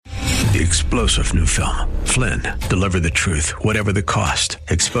The explosive new film, Flynn, deliver the truth, whatever the cost.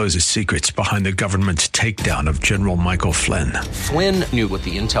 Exposes secrets behind the government's takedown of General Michael Flynn. Flynn knew what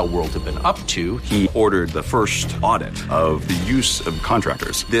the intel world had been up to. He ordered the first audit of the use of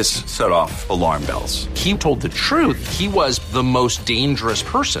contractors. This set off alarm bells. He told the truth. He was the most dangerous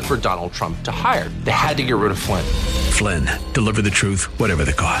person for Donald Trump to hire. They had to get rid of Flynn. Flynn, deliver the truth, whatever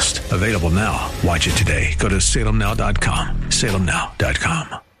the cost. Available now. Watch it today. Go to salemnow.com.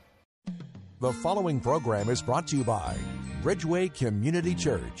 salemnow.com. The following program is brought to you by Bridgeway Community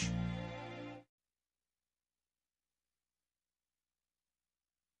Church.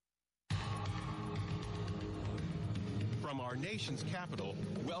 From our nation's capital,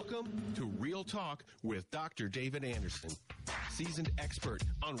 welcome to Real Talk with Dr. David Anderson. Seasoned expert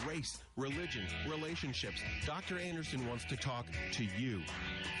on race, religion, relationships, Dr. Anderson wants to talk to you.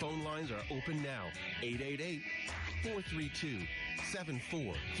 Phone lines are open now,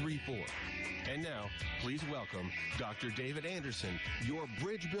 888-432-7434. And now, please welcome Dr. David Anderson, your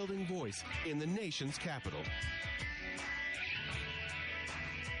bridge-building voice in the nation's capital.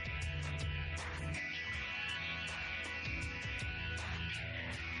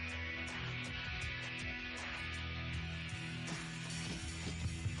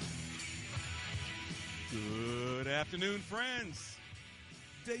 Good afternoon, friends.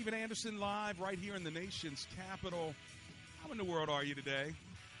 David Anderson live right here in the nation's capital. How in the world are you today?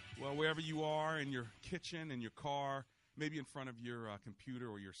 Well, wherever you are, in your kitchen, in your car, maybe in front of your computer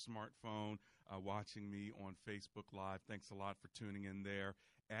or your smartphone, watching me on Facebook Live. Thanks a lot for tuning in there.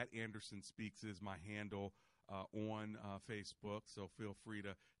 At Anderson Speaks is my handle on Facebook, so feel free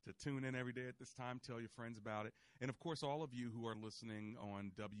to tune in every day at this time. Tell your friends about it. And, of course, all of you who are listening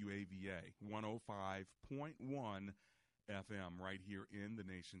on WAVA 105.1 FM right here in the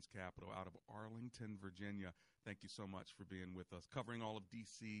nation's capital out of Arlington, Virginia. Thank you so much for being with us, covering all of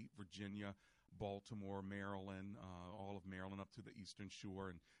D.C., Virginia, Baltimore, Maryland, all of Maryland up to the Eastern Shore,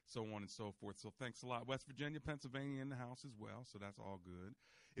 and so on and so forth. So thanks a lot. West Virginia, Pennsylvania in the house as well, so that's all good.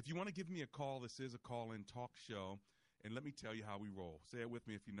 If you want to give me a call, this is a call-in talk show, and let me tell you how we roll. Say it with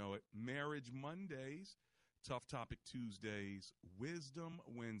me if you know it. Marriage Mondays, Tough Topic Tuesdays, Wisdom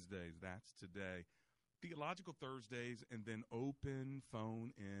Wednesdays, that's today, Theological Thursdays, and then Open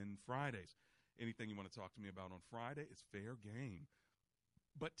Phone In Fridays. Anything you want to talk to me about on Friday is fair game.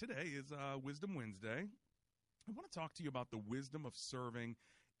 But today is Wisdom Wednesday. I want to talk to you about the wisdom of serving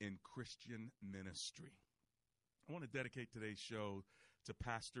in Christian ministry. I want to dedicate today's show to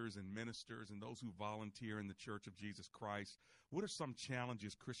pastors and ministers and those who volunteer in the Church of Jesus Christ. What are some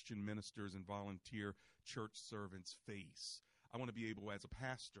challenges Christian ministers and volunteer church servants face? I want to be able, as a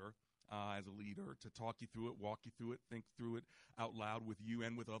pastor, as a leader, to talk you through it, walk you through it, think through it out loud with you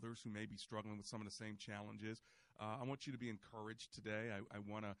and with others who may be struggling with some of the same challenges. I want you to be encouraged today. I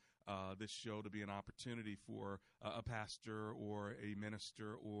want this show to be an opportunity for a pastor or a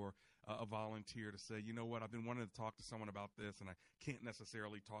minister or a volunteer to say, you know what, I've been wanting to talk to someone about this, and I can't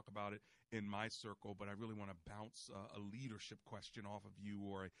necessarily talk about it in my circle, but I really want to bounce a leadership question off of you,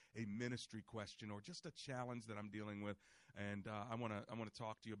 or a ministry question, or just a challenge that I'm dealing with. And I want to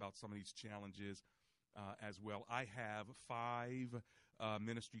talk to you about some of these challenges as well. I have 5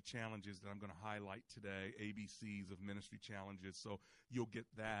 ministry challenges that I'm going to highlight today, ABCs of ministry challenges, so you'll get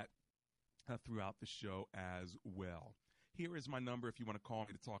that throughout the show as well. Here is my number if you want to call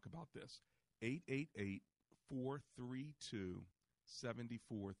me to talk about this, 888-432-7434,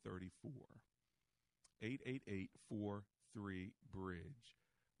 888-43-BRIDGE.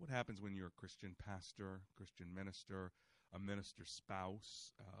 What happens when you're a Christian pastor, Christian minister, a minister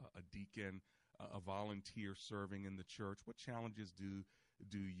spouse, a deacon, a volunteer serving in the church? What challenges do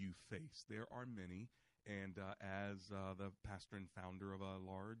you face? There are many, and as the pastor and founder of a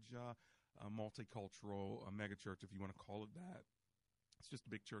large multicultural megachurch, if you want to call it that, it's just a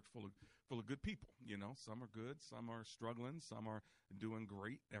big church full of good people. You know, some are good, some are struggling, some are doing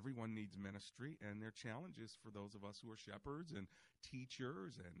great. Everyone needs ministry, and there are challenges for those of us who are shepherds and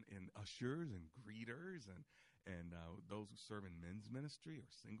teachers and ushers and greeters and those who serve in men's ministry or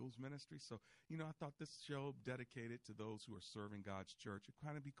singles ministry. So, you know, I thought this show dedicated to those who are serving God's church, it'd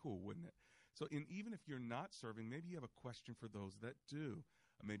kind of be cool, wouldn't it? So even if you're not serving, maybe you have a question for those that do.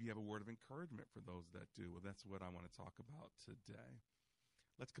 Maybe you have a word of encouragement for those that do. Well, that's what I want to talk about today.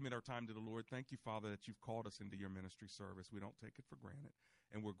 Let's commit our time to the Lord. Thank you, Father, that you've called us into your ministry service. We don't take it for granted,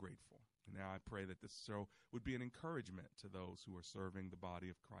 and we're grateful. And now I pray that this show would be an encouragement to those who are serving the body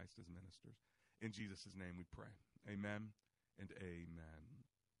of Christ as ministers. In Jesus' name we pray. Amen and amen.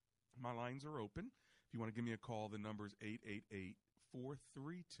 My lines are open. If you want to give me a call, the number is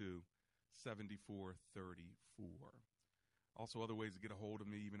 888-432-7434. Also, other ways to get a hold of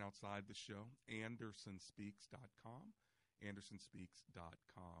me, even outside the show, AndersonSpeaks.com,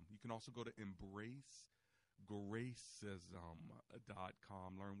 AndersonSpeaks.com. You can also go to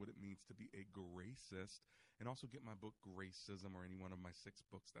EmbraceGracism.com, learn what it means to be a gracist, and also get my book, Gracism, or any one of my 6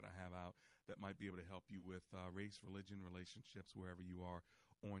 books that I have out that might be able to help you with race, religion, relationships, wherever you are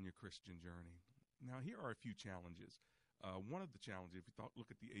on your Christian journey. Now, here are a few challenges. One of the challenges, if you look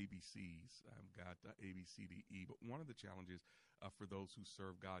at the ABCs, I've got A, B, C, D, E, but one of the challenges for those who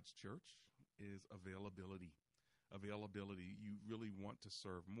serve God's church is availability. Availability. You really want to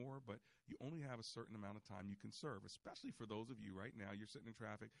serve more, but you only have a certain amount of time you can serve, especially for those of you right now, you're sitting in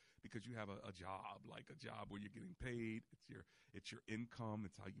traffic because you have a job, like a job where you're getting paid. It's your income.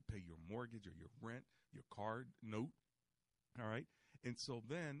 It's how you pay your mortgage or your rent, your card note. All right. And so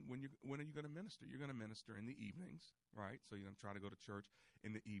then when are you going to minister? You're going to minister in the evenings, right? So you're going to try to go to church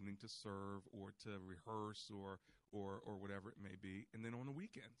in the evening to serve or to rehearse or whatever it may be, and then on the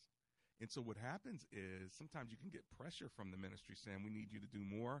weekends. And so what happens is sometimes you can get pressure from the ministry saying, we need you to do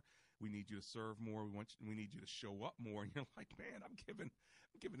more. We need you to serve more. We need you to show up more. And you're like, man, I'm giving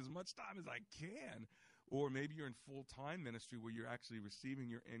as much time as I can. Or maybe you're in full-time ministry where you're actually receiving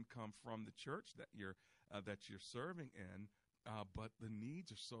your income from the church that you're serving in. But the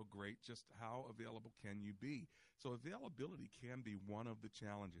needs are so great, just how available can you be? So availability can be one of the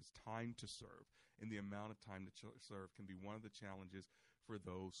challenges. Time to serve and the amount of time to serve can be one of the challenges for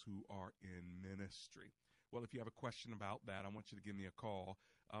those who are in ministry. Well, if you have a question about that, I want you to give me a call.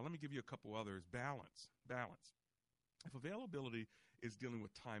 Let me give you a couple others. Balance. If availability is dealing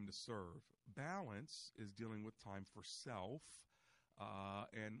with time to serve, balance is dealing with time for self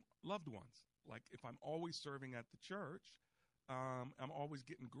and loved ones. Like if I'm always serving at the church, I'm always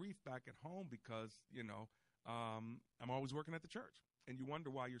getting grief back at home because, I'm always working at the church. And you wonder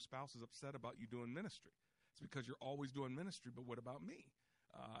why your spouse is upset about you doing ministry. It's because you're always doing ministry, but what about me?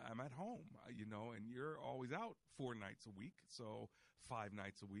 I'm at home, and you're always out 4 nights a week, so 5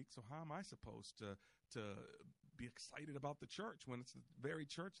 nights a week. So how am I supposed to be excited about the church when it's the very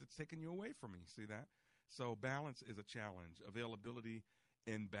church that's taking you away from me? See that? So balance is a challenge. Availability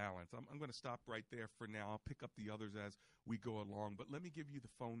in balance. I'm going to stop right there for now. I'll pick up the others as we go along, but let me give you the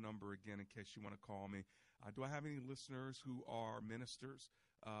phone number again in case you want to call me. Do I have any listeners who are ministers,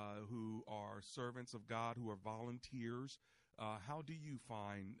 who are servants of God, who are volunteers? How do you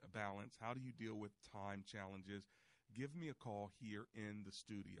find balance? How do you deal with time challenges? Give me a call here in the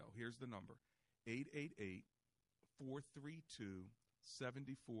studio. Here's the number,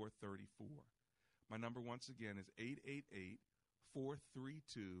 888-432-7434. My number once again is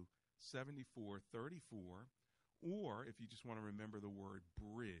 888-432-7434, or if you just want to remember the word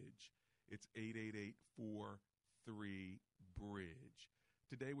bridge, it's 888-43-BRIDGE.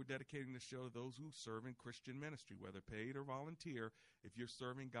 Today we're dedicating the show to those who serve in Christian ministry, whether paid or volunteer. If you're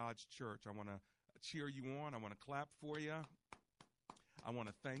serving God's church, I want to cheer you on. I want to clap for you. I want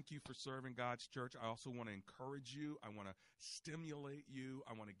to thank you for serving God's church. I also want to encourage you. I want to stimulate you.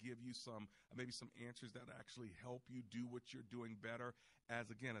 I want to give you maybe some answers that actually help you do what you're doing better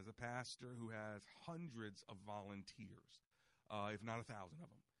as a pastor who has hundreds of volunteers, if not 1,000 of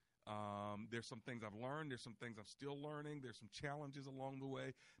them. There's some things I've learned. There's some things I'm still learning. There's some challenges along the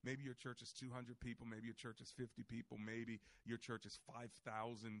way. Maybe your church is 200 people. Maybe your church is 50 people. Maybe your church is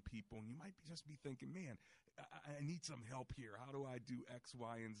 5,000 people. And you might just be thinking, man, I need some help here. How do I do X,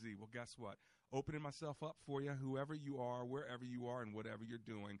 Y, and Z? Well, guess what? Opening myself up for you, whoever you are, wherever you are, and whatever you're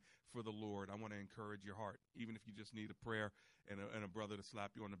doing for the Lord. I want to encourage your heart, even if you just need a prayer and a brother to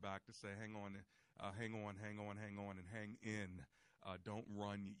slap you on the back to say, hang on, and hang in. Don't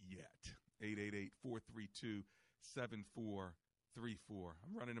run yet. 888-432-7434.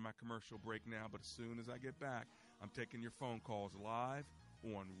 I'm running to my commercial break now, but as soon as I get back, I'm taking your phone calls live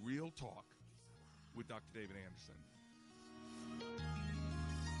on Real Talk with Dr. David Anderson.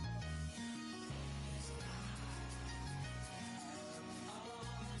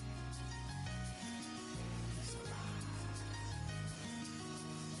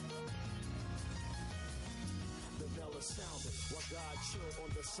 Sounded while God chill on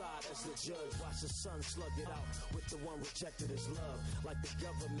the side as the judge watch the son slug it out with the one rejected his love. Like the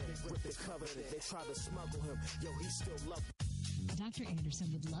government with the covenant, they try to smuggle him. Yo, he still loved. Dr. Anderson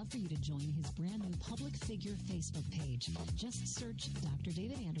would love for you to join his brand new public figure Facebook page. Just search Dr.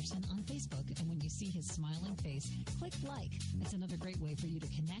 David Anderson on Facebook, and when you see his smiling face, click like. It's another great way for you to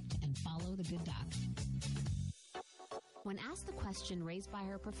connect and follow the good doc. When asked the question raised by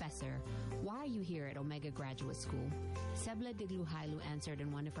her professor, "Why are you here at Omega Graduate School?" Sebla Digluhailu answered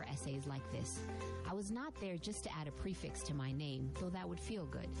in one of her essays like this: "I was not there just to add a prefix to my name, though that would feel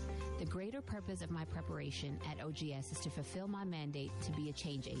good. The greater purpose of my preparation at OGS is to fulfill my mandate to be a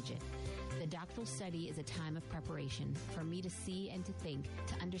change agent. The doctoral study is a time of preparation for me to see and to think,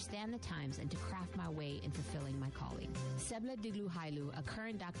 to understand the times, and to craft my way in fulfilling my calling." Sebla Digluhailu, a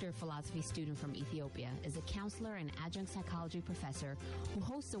current Doctor of Philosophy student from Ethiopia, is a counselor and adjunct psychology professor who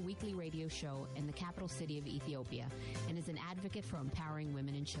hosts a weekly radio show in the capital city of Ethiopia and is an advocate for empowering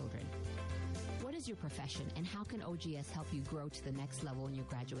women and children. What is your profession, and how can OGS help you grow to the next level in your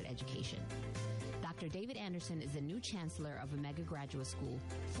graduate education? Dr. David Anderson is the new chancellor of Omega Graduate School,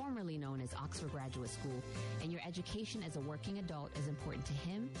 formerly known as Oxford Graduate School, and your education as a working adult is important to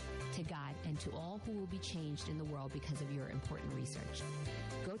him, to God, and to all who will be changed in the world because of your important research.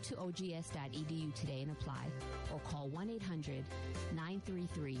 Go to ogs.edu today and apply, or call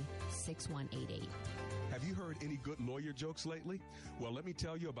 1-800-933-6188. Have you heard any good lawyer jokes lately? Well, let me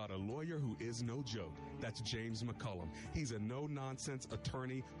tell you about a lawyer who is no joke. That's James McCullum. He's a no-nonsense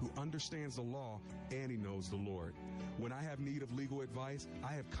attorney who understands the law and he knows the Lord. When I have need of legal advice,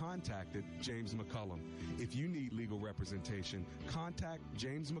 I have contacted James McCullum. If you need legal representation, contact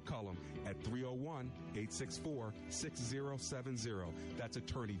James McCullum at 301-864-6070. That's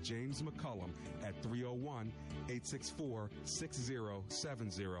attorney James McCullum at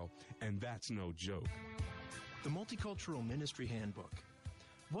 301-864-6070. And that's no joke. The Multicultural Ministry Handbook.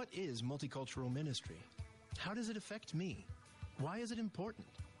 What is multicultural ministry? How does it affect me? Why is it important?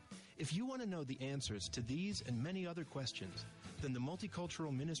 If you want to know the answers to these and many other questions, then the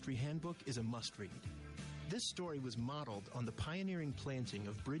Multicultural Ministry Handbook is a must-read. This story was modeled on the pioneering planting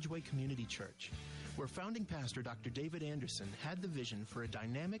of Bridgeway Community Church, where founding pastor Dr. David Anderson had the vision for a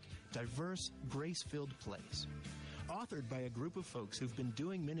dynamic, diverse, grace-filled place. Authored by a group of folks who've been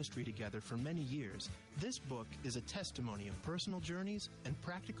doing ministry together for many years, this book is a testimony of personal journeys and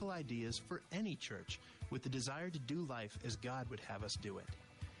practical ideas for any church with the desire to do life as God would have us do it.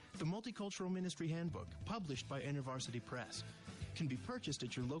 The Multicultural Ministry Handbook, published by InterVarsity Press, can be purchased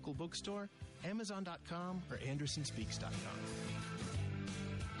at your local bookstore, Amazon.com, or AndersonSpeaks.com.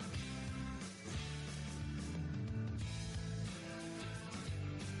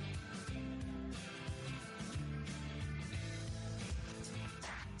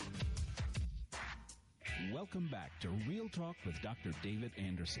 Welcome back to Real Talk with Dr. David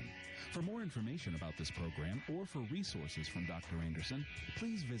Anderson. For more information about this program or for resources from Dr. Anderson,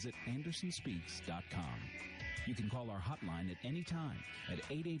 please visit AndersonSpeaks.com. You can call our hotline at any time at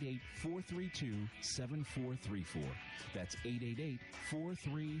 888-432-7434. That's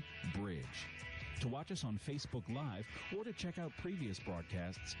 888-43-BRIDGE. To watch us on Facebook Live or to check out previous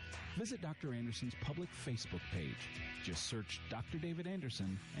broadcasts, visit Dr. Anderson's public Facebook page. Just search Dr. David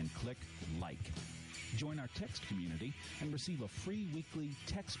Anderson and click like. Join our text community and receive a free weekly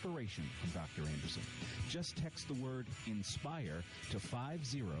Textpiration from Dr. Anderson. Just text the word INSPIRE to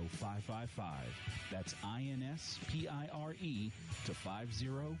 50555. That's INSPIRE to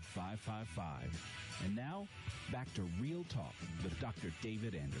 50555. And now, back to Real Talk with Dr.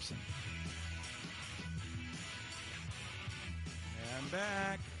 David Anderson. And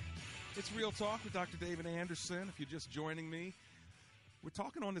back. It's Real Talk with Dr. David Anderson. If you're just joining me, we're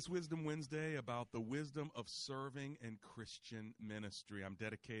talking on this Wisdom Wednesday about the wisdom of serving in Christian ministry. I'm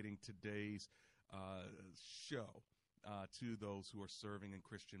dedicating today's show to those who are serving in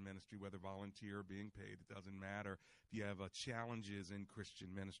Christian ministry, whether volunteer or being paid. It doesn't matter. If you have challenges in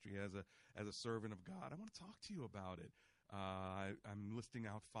Christian ministry as a servant of God, I want to talk to you about it. I'm listing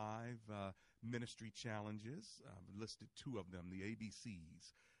out 5 ministry challenges. I've listed 2 of them, the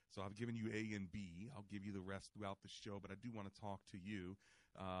ABCs. So I've given you A and B. I'll give you the rest throughout the show, but I do want to talk to you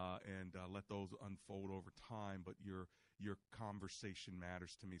and let those unfold over time. But your conversation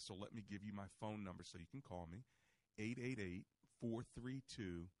matters to me. So let me give you my phone number so you can call me,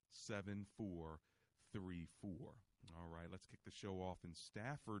 888-432-7434. All right, let's kick the show off in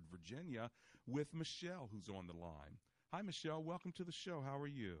Stafford, Virginia, with Michelle, who's on the line. Hi, Michelle. Welcome to the show. How are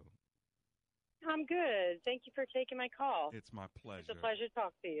you? I'm good. Thank you for taking my call. It's my pleasure. It's a pleasure to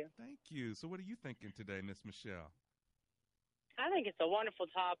talk to you. Thank you. So what are you thinking today, Miss Michelle? I think it's a wonderful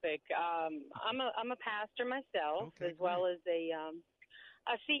topic. I'm a pastor myself, as well as a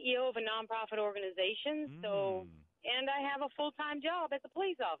CEO of a nonprofit organization. So, and I have a full-time job as a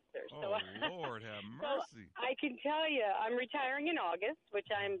police officer. So, Lord have mercy. So I can tell you, I'm retiring in August,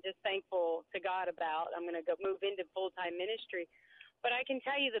 which I'm just thankful to God about. I'm going to go move into full-time ministry. But I can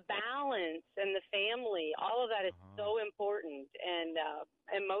tell you the balance and the family, all of that is so important, and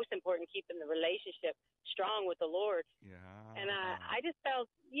most important, keeping the relationship strong with the Lord. Yeah. And I just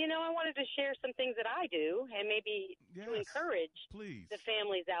felt, I wanted to share some things that I do and maybe to encourage the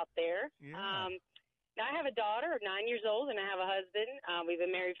families out there. Yeah. Now, I have a daughter, 9 years old, and I have a husband. We've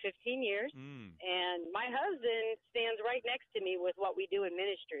been married 15 years. And my husband stands right next to me with what we do in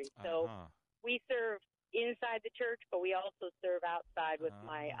ministry. So we serve inside the church, but we also serve outside with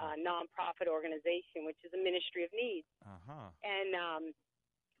my nonprofit organization, which is a ministry of needs. And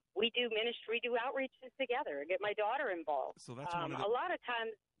we do ministry, we do outreaches together. I get my daughter involved. So that's a lot of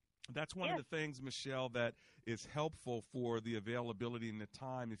times. That's one of the things, Michelle, that is helpful for the availability and the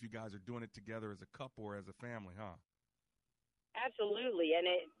time if you guys are doing it together as a couple or as a family, huh? Absolutely, and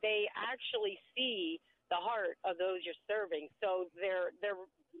they actually see the heart of those you're serving, so they're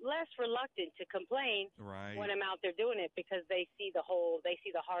less reluctant to complain when I'm out there doing it because they see the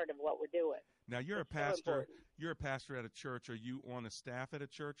heart of what we're doing. Now you're a pastor. You're a pastor at a church. Are you on the staff at a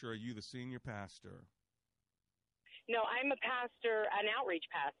church, or are you the senior pastor? No, I'm a pastor, an outreach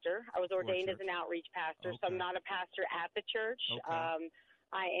pastor. I was ordained as an outreach pastor, so I'm not a pastor at the church. Okay.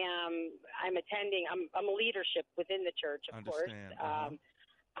 I'm attending. I'm a leadership within the church, of course.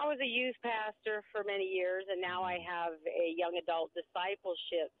 I was a youth pastor for many years, and now I have a young adult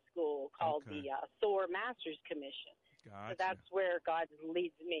discipleship school called the SOAR Masters Commission. Gotcha. So that's where God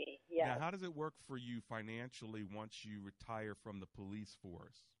leads me. Yeah. Now, how does it work for you financially once you retire from the police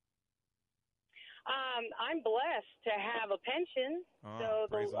force? I'm blessed to have a pension. So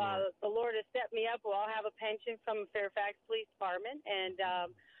the Lord has set me up. Well, I'll have a pension from Fairfax Police Department, and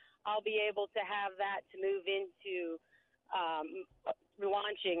I'll be able to have that to move into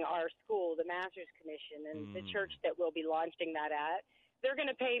launching our school, the Masters Commission, and the church that we'll be launching that at. They're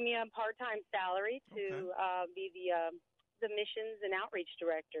going to pay me a part-time salary to be the missions and outreach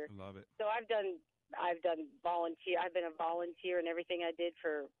director. Love it. So I've done volunteer. I've been a volunteer in everything I did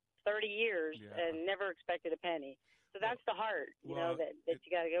for 30 years and never expected a penny. So that's the heart, that you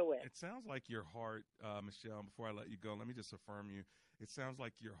got to go with. It sounds like your heart, Michelle, before I let you go, let me just affirm you. It sounds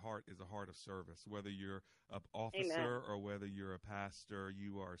like your heart is a heart of service. Whether you're an officer or whether you're a pastor,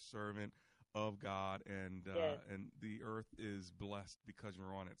 you are a servant of God, and the earth is blessed because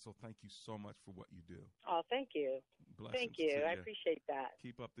you're on it. So thank you so much for what you do. Oh, thank you. Blessings thank you. I appreciate that.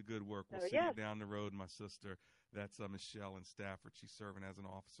 Keep up the good work. We'll see you down the road, my sister. That's Michelle in Stafford. She's serving as an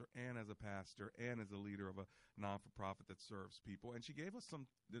officer and as a pastor and as a leader of a non-for-profit that serves people. And she gave us some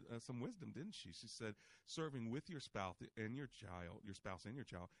wisdom, didn't she? She said, serving with your spouse and your spouse and your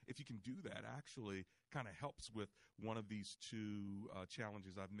child, if you can do that, actually kind of helps with one of these two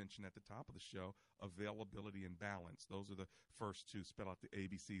challenges I've mentioned at the top of the show, availability and balance. Those are the first two. Spell out the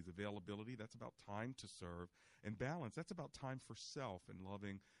ABCs. Availability, that's about time to serve. And balance, that's about time for self and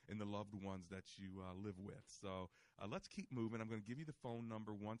loving and the loved ones that you live with. So let's keep moving. I'm going to give you the phone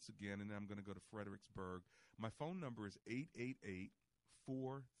number once again, and then I'm going to go to Fredericksburg. My phone number is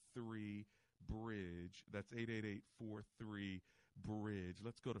 888-43-BRIDGE. That's 888-43-BRIDGE.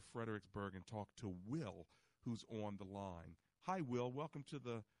 Let's go to Fredericksburg and talk to Will, who's on the line. Hi, Will. Welcome to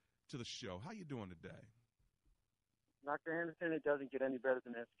the show. How you doing today? Dr. Anderson, it doesn't get any better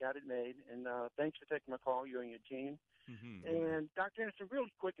than this. Got it made. And thanks for taking my call, you and your team. Mm-hmm. And Dr. Anderson,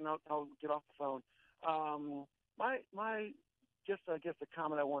 really quick, and I'll get off the phone. I guess the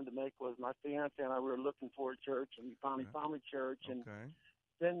comment I wanted to make was my fiance and I were looking for a church, and we finally found a church. And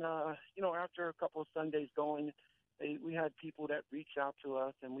then, after a couple of Sundays going, we had people that reached out to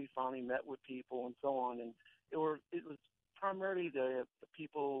us, and we finally met with people and so on. And it was primarily the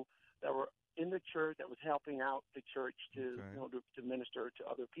people that were in the church that was helping out the church to minister to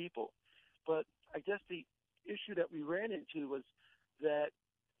other people. But I guess the issue that we ran into was that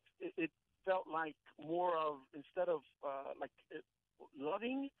it felt like more of, instead of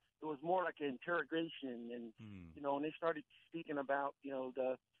loving, it was more like an interrogation. And and they started speaking about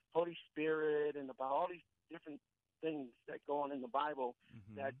the Holy Spirit and about all these different things that go on in the Bible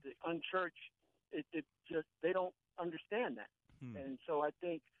that the unchurched, it just, they don't understand that. And so I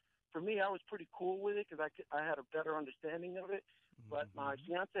think, for me, I was pretty cool with it because I had a better understanding of it. But my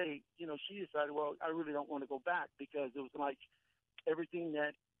fiance, she decided, well, I really don't want to go back, because it was like everything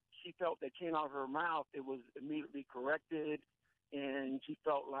that she felt that came out of her mouth, it was immediately corrected, and she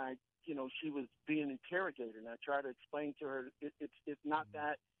felt like, she was being interrogated. And I tried to explain to her it's not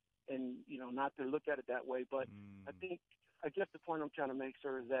that, and, not to look at it that way. But I guess the point I'm trying to make,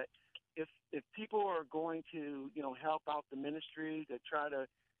 sir, is that if people are going to, help out the ministry, to try to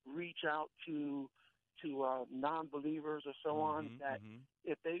reach out to non-believers or so on, that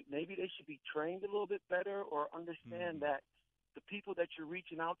if maybe they should be trained a little bit better, or understand that the people that you're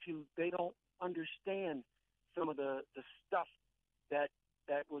reaching out to, they don't understand some of the stuff that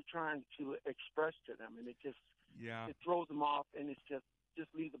that we're trying to express to them, and it just it throws them off, and it's just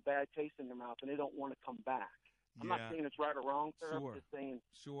leaves a bad taste in their mouth, and they don't want to come back. I'm not saying it's right or wrong, sir. I'm just saying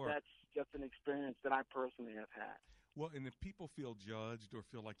that's just an experience that I personally have had. Well, and if people feel judged or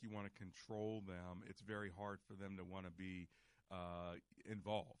feel like you want to control them, it's very hard for them to want to be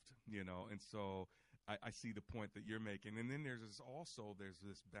involved, you know. And so I see the point that you're making. And then there's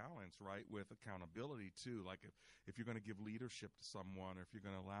this balance, right, with accountability too. Like if you're going to give leadership to someone, or if you're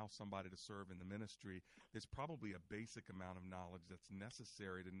going to allow somebody to serve in the ministry, there's probably a basic amount of knowledge that's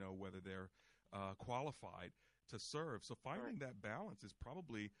necessary to know whether they're qualified to serve. So finding that balance is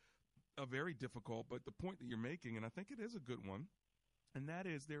probably a very difficult, but the point that you're making, and I think it is a good one, and that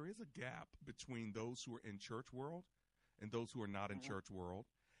is there is a gap between those who are in church world and those who are not in church world.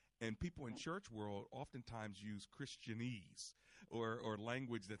 And people in church world oftentimes use Christianese or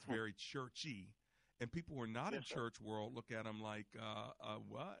language that's very churchy. And people who are not in church world look at them like,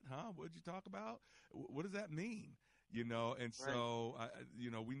 what? Huh? What did you talk about? What does that mean? You know, and so,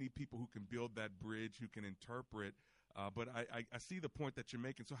 we need people who can build that bridge, who can interpret. But I see the point that you're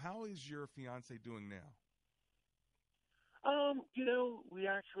making. So how is your fiance doing now? We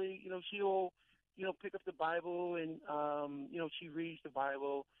actually, she'll, pick up the Bible and, she reads the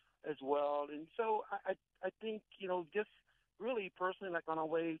Bible as well. And so I think, just really personally, like on our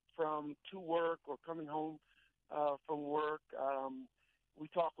way to work or coming home from work, we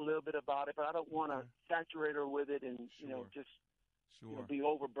talk a little bit about it, but I don't want to saturate her with it and, be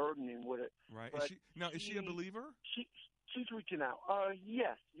overburdening with it. Right. Is she a believer? She's reaching out.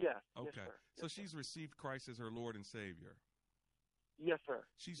 Yes. Okay. Yes, sir. So she's received Christ as her Lord and Savior. Yes, sir.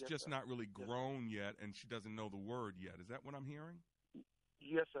 She's just not really grown yet, and she doesn't know the word yet. Is that what I'm hearing?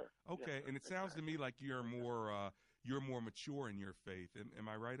 Yes, sir. Okay, yes, sir. And it sounds to me like you're more mature in your faith. Am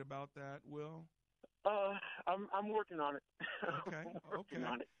I right about that, Will? I'm working on it. Okay. I'm working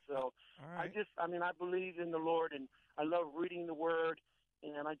on it. So all right. I believe in the Lord, and I love reading the Word.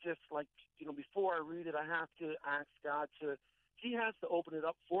 And I just before I read it, I have to ask God He has to open it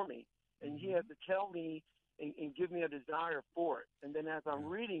up for me, and He has to tell me and give me a desire for it. And then as I'm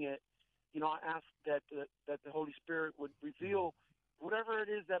reading it, I ask that the Holy Spirit would reveal whatever it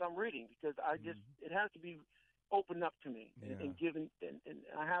is that I'm reading, because it has to be opened up to me and given, and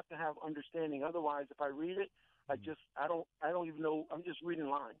I have to have understanding. Otherwise, if I read it, I don't even know. I'm just reading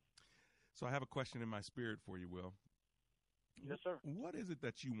lines. So I have a question in my spirit for you, Will. Yes, sir. What is it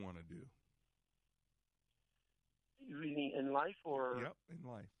that you want to do? You mean in life or? Yep, in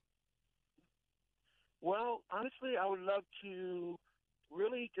life. Well, honestly, I would love to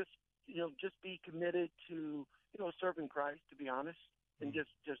really just be committed to, serving Christ, to be honest, and just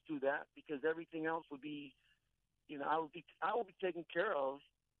do that, because everything else would be, I would be taken care of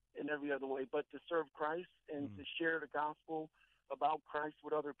in every other way, but to serve Christ and to share the gospel about Christ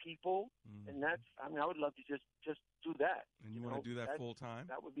with other people, and that's, I would love to just do that. And you want to do that full time?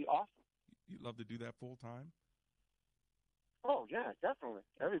 That would be awesome. You'd love to do that full time? Oh, yeah, definitely.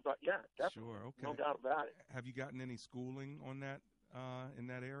 Everybody, yeah, definitely. Sure, okay. No doubt about it. Have you gotten any schooling on that, in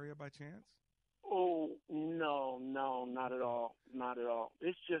that area by chance? Oh, no, not at all. Not at all.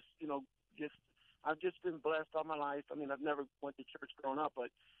 It's just, I've just been blessed all my life. I've never went to church growing up, but,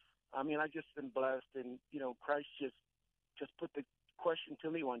 I've just been blessed, and, Christ just put the question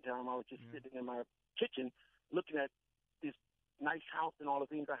to me one time. I was just sitting in my kitchen looking at this nice house and all the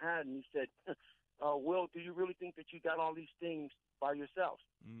things I had, and he said, Will, do you really think that you got all these things by yourself?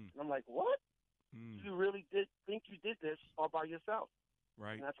 And I'm like, what? You really think you did this all by yourself?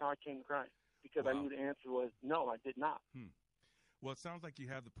 Right. And that's how I came to Christ, because I knew the answer was no, I did not. Well, it sounds like you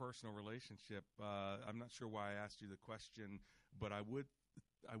have the personal relationship. I'm not sure why I asked you the question, but I would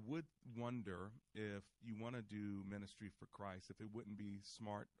wonder if you want to do ministry for Christ, if it wouldn't be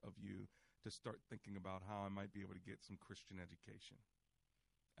smart of you to start thinking about how I might be able to get some Christian education.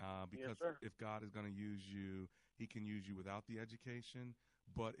 Because if God is going to use you, He can use you without the education.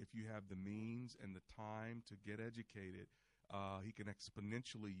 But if you have the means and the time to get educated, He can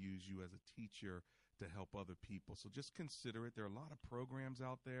exponentially use you as a teacher to help other people. So just consider it. There are a lot of programs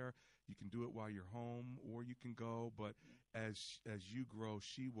out there. You can do it while you're home, or you can go. But as you grow,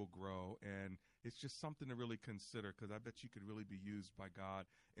 she will grow. And it's just something to really consider, because I bet you could really be used by God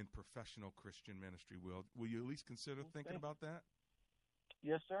in professional Christian ministry. Will you at least consider thinking about that?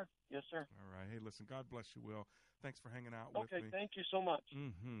 Yes, sir. Yes, sir. All right. Hey, listen, God bless you, Will. Thanks for hanging out with me. Okay, thank you so much.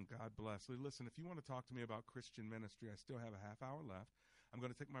 God bless. Listen, if you want to talk to me about Christian ministry, I still have a half hour left. I'm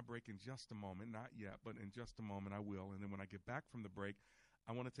going to take my break in just a moment. Not yet, but in just a moment I will. And then when I get back from the break,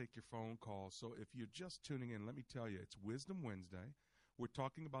 I want to take your phone calls. So if you're just tuning in, let me tell you, it's Wisdom Wednesday. We're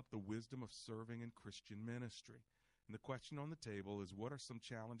talking about the wisdom of serving in Christian ministry. And the question on the table is, what are some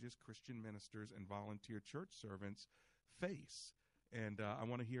challenges Christian ministers and volunteer church servants face? And I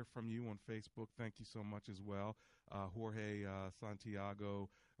want to hear from you on Facebook. Thank you so much as well. Jorge Santiago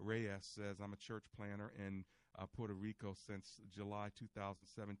Reyes says, I'm a church planner in Puerto Rico since July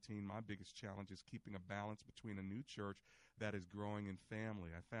 2017. My biggest challenge is keeping a balance between a new church that is growing in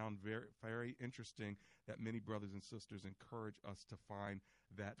family. I found very, very interesting that many brothers and sisters encourage us to find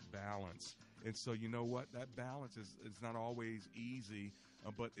that balance. And so, you know what? That balance is not always easy,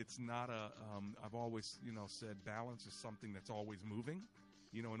 but it's not I've always, said balance is something that's always moving.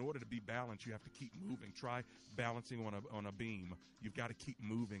 In order to be balanced, you have to keep moving. Try balancing on a beam. You've got to keep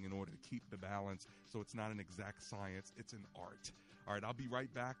moving in order to keep the balance. So it's not an exact science. It's an art. All right, I'll be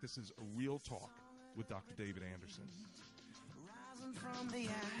right back. This is Real Talk with Dr. David Anderson.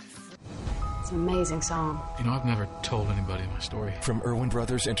 It's an amazing song. I've never told anybody my story. From Irwin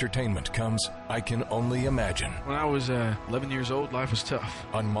Brothers Entertainment comes I Can Only Imagine. When I was 11 years old, life was tough.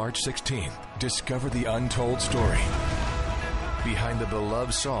 On March 16th, discover the untold story behind the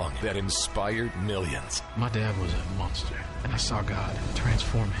beloved song that inspired millions. My dad was a monster, and I saw God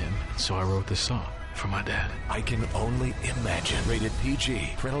transform him, so I wrote this song for my dad. I Can Only Imagine. Rated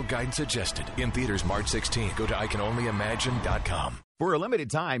PG. Parental guidance suggested. In theaters March 16th. Go to ICanOnlyImagine.com. For a limited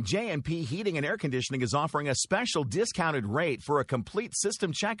time, J&P Heating and Air Conditioning is offering a special discounted rate for a complete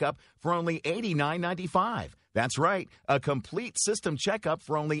system checkup for only $89.95. That's right, a complete system checkup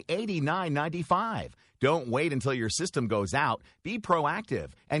for only $89.95. Don't wait until your system goes out. Be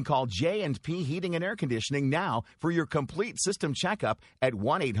proactive and call J&P Heating and Air Conditioning now for your complete system checkup at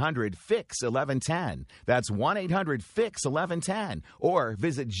 1-800-FIX-1110. That's 1-800-FIX-1110. Or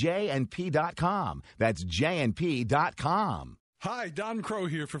visit jnp.com. That's jnp.com. Hi, Don Crow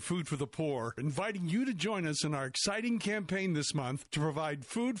here for Food for the Poor, inviting you to join us in our exciting campaign this month to provide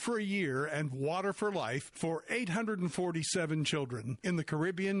food for a year and water for life for 847 children in the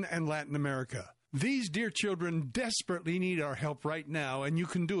Caribbean and Latin America. These dear children desperately need our help right now, and you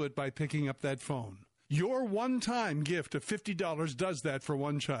can do it by picking up that phone. Your one-time gift of $50 does that for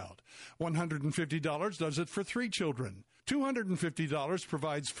one child. $150 does it for 3 children. $250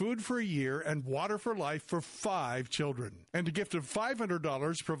 provides food for a year and water for life for 5 children. And a gift of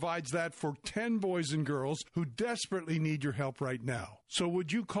 $500 provides that for 10 boys and girls who desperately need your help right now. So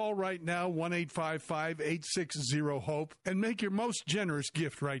would you call right now, 1-855-860-HOPE, and make your most generous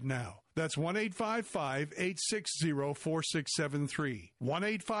gift right now. That's 1-855-860-4673.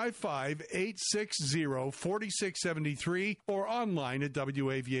 1-855-860-4673 or online at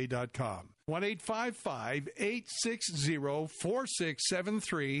WAVA.com.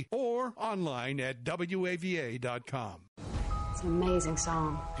 1-855-860-4673 or online at WAVA.com. It's an amazing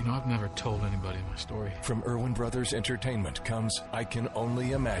song. I've never told anybody my story. From Irwin Brothers Entertainment comes I Can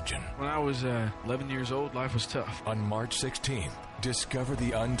Only Imagine. When I was 11 years old, life was tough. On March 16th, discover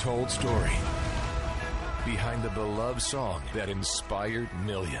the untold story behind the beloved song that inspired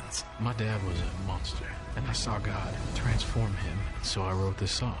millions. My dad was a monster, and I saw God transform him, so I wrote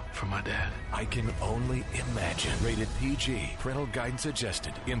this song for my dad. I Can Only Imagine. Rated PG. Parental guidance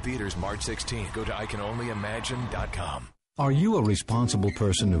suggested. In theaters March 16th. Go to ICanOnlyImagine.com. Are you a responsible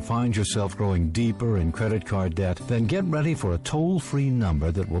person who finds yourself growing deeper in credit card debt? Then get ready for a toll-free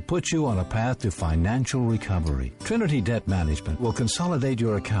number that will put you on a path to financial recovery. Trinity Debt Management will consolidate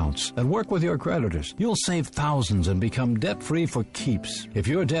your accounts and work with your creditors. You'll save thousands and become debt-free for keeps. If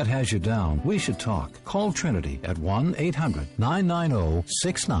your debt has you down, we should talk. Call Trinity at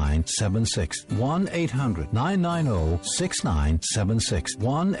 1-800-990-6976. 1-800-990-6976.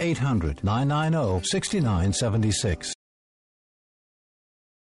 1-800-990-6976.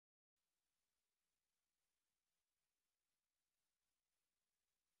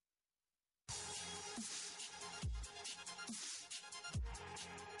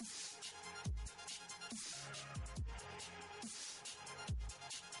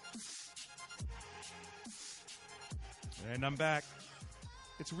 And I'm back.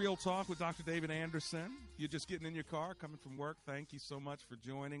 It's Real Talk with Dr. David Anderson. You're just getting in your car, coming from work. Thank you so much for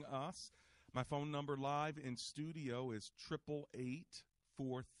joining us. My phone number live in studio is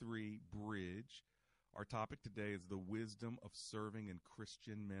 888-43-BRIDGE. Our topic today is the wisdom of serving in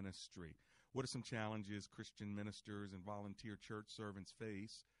Christian ministry. What are some challenges Christian ministers and volunteer church servants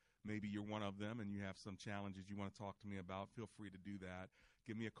face? Maybe you're one of them and you have some challenges you want to talk to me about. Feel free to do that.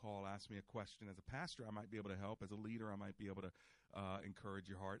 Give me a call, ask me a question. As a pastor, I might be able to help. As a leader, I might be able to encourage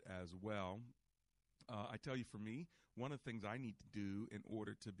your heart as well. I tell you, for me, one of the things I need to do in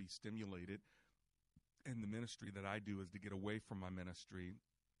order to be stimulated in the ministry that I do is to get away from my ministry,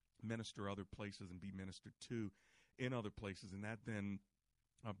 minister other places, and be ministered to in other places. And that then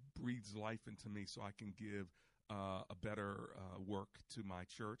breathes life into me so I can give a better work to my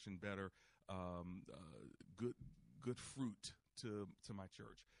church and better good fruit to my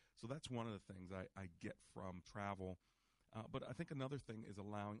church. So that's one of the things I get from travel. But I think another thing is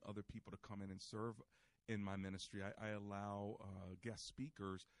allowing other people to come in and serve in my ministry. I allow guest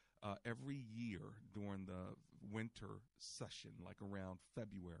speakers every year during the winter session, like around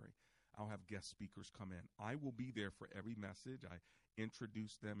February. I'll have guest speakers come in. I will be there for every message. I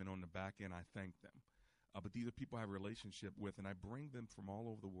introduce them, and on the back end, I thank them. But these are people I have a relationship with, and I bring them from all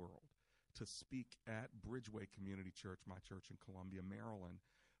over the world to speak at Bridgeway Community Church, my church in Columbia, Maryland,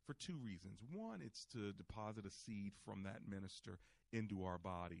 for two reasons. One, it's to deposit a seed from that minister into our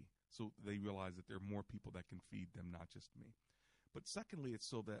body so they realize that there are more people that can feed them, not just me. But secondly, it's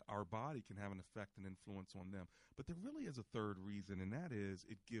so that our body can have an effect and influence on them. But there really is a third reason, and that is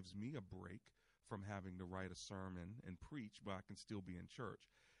it gives me a break from having to write a sermon and preach, but I can still be in church.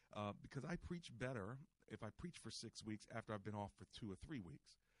 Because I preach better if I preach for 6 weeks after I've been off for 2 or 3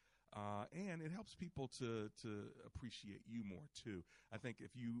 weeks. And it helps people to appreciate you more, too. I think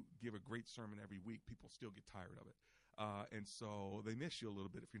if you give a great sermon every week, people still get tired of it. And so they miss you a little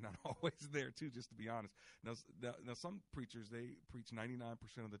bit if you're not always there, too, just to be honest. Now some preachers, they preach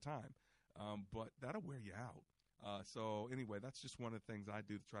 99% of the time, but that'll wear you out. So anyway, that's just one of the things I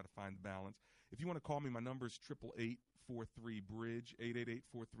do to try to find the balance. If you want to call me, my number is 888-43-BRIDGE,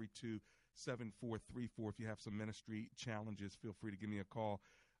 888-432-7434. If you have some ministry challenges, feel free to give me a call.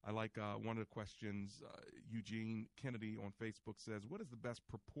 I like one of the questions. Eugene Kennedy on Facebook says, what is the best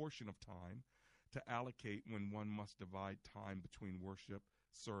proportion of time to allocate when one must divide time between worship,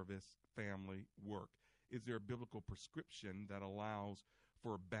 service, family, work? Is there a biblical prescription that allows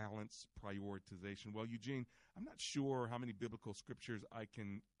for balanced prioritization? Well, Eugene, I'm not sure how many biblical scriptures I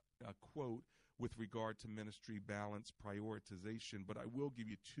can quote with regard to ministry balance prioritization, but I will give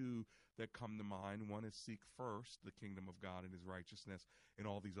you two that come to mind. One is seek first the kingdom of God and his righteousness, and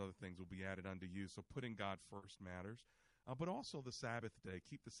all these other things will be added unto you. So putting God first matters, but also the Sabbath day.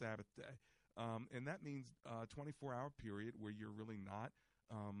 Keep the Sabbath day. And that means a 24-hour period where you're really not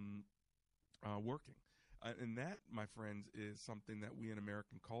working. And that, my friends, is something that we in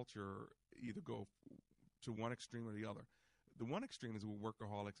American culture either go to one extreme or the other. The one extreme is we're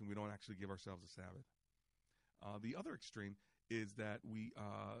workaholics and we don't actually give ourselves a Sabbath. The other extreme is that we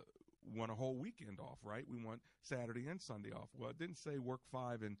want a whole weekend off, right? We want Saturday and Sunday off. Well, it didn't say work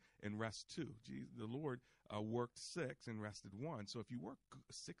 5 and rest 2. The Lord worked 6 and rested 1. So if you work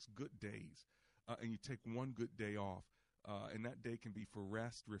 6 good days and you take 1 good day off, and that day can be for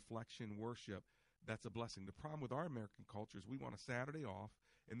rest, reflection, worship, that's a blessing. The problem with our American culture is we want a Saturday off,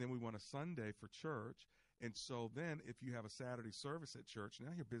 and then we want a Sunday for church. And so then if you have a Saturday service at church,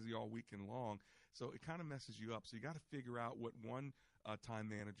 now you're busy all weekend long. So it kind of messes you up. So you got to figure out what one time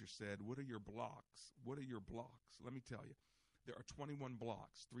manager said. What are your blocks? What are your blocks? Let me tell you. There are 21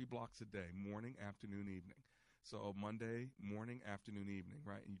 blocks, 3 blocks a day, morning, afternoon, evening. So Monday, morning, afternoon, evening,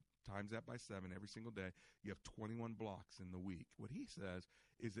 right? And you times that by 7 every single day. You have 21 blocks in the week. What he says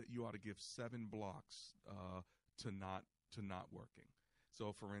is that you ought to give 7 blocks to not working.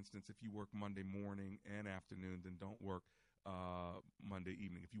 So, for instance, if you work Monday morning and afternoon, then don't work Monday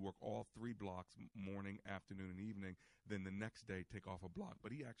evening. If you work all 3 blocks, morning, afternoon, and evening, then the next day take off a block.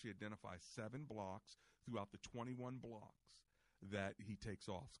 But he actually identifies 7 blocks throughout the 21 blocks that he takes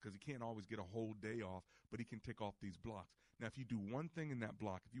off, because he can't always get a whole day off, but he can take off these blocks. Now, if you do one thing in that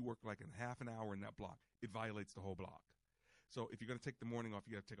block, if you work like in half an hour in that block, it violates the whole block. So if you're going to take the morning off,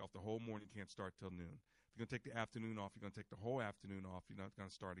 you got to take off the whole morning. You can't start till noon. If you're going to take the afternoon off, you're going to take the whole afternoon off. You're not going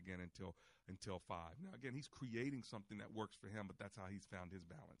to start again until 5. Now, again, he's creating something that works for him, but that's how he's found his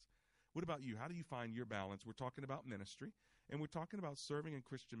balance. What about you? How do you find your balance? We're talking about ministry, and we're talking about serving in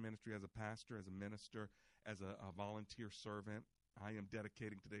Christian ministry as a pastor, as a minister, as a volunteer servant. I am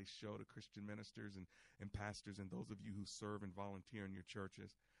dedicating today's show to Christian ministers and pastors and those of you who serve and volunteer in your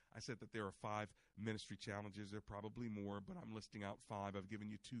churches. I said that there are 5 ministry challenges. There are probably more, but I'm listing out 5. I've given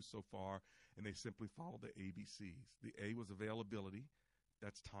you 2 so far, and they simply follow the ABCs. The A was availability.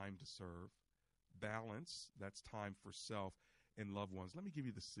 That's time to serve. Balance. That's time for self and loved ones. Let me give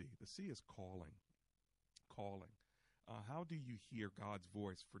you the C. The C is calling. Calling. How do you hear God's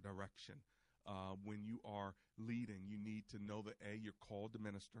voice for direction? When you are leading, you need to know that A, you're called to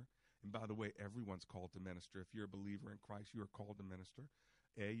minister. And by the way, everyone's called to minister. If you're a believer in Christ, you are called to minister.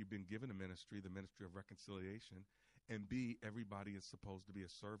 A, you've been given a ministry, the ministry of reconciliation. And B, everybody is supposed to be a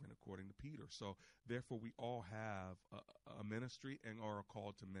servant according to Peter. So therefore, we all have a ministry and are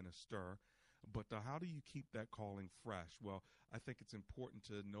called to minister. But how do you keep that calling fresh? Well, I think it's important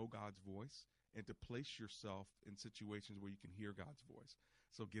to know God's voice and to place yourself in situations where you can hear God's voice.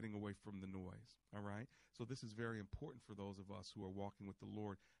 So getting away from the noise, all right? So this is very important for those of us who are walking with the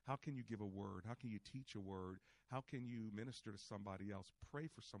Lord. How can you give a word? How can you teach a word? How can you minister to somebody else, pray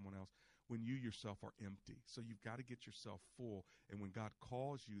for someone else when you yourself are empty? So you've got to get yourself full. And when God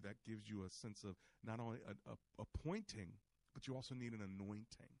calls you, that gives you a sense of not only a pointing, but you also need an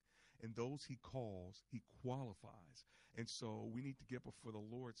anointing. And those he calls, he qualifies. And so we need to get before the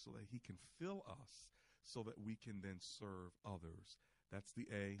Lord so that he can fill us so that we can then serve others. That's the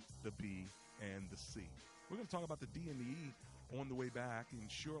A, the B, and the C. We're going to talk about the D and the E on the way back, and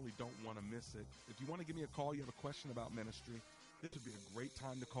surely don't want to miss it. If you want to give me a call, you have a question about ministry, this would be a great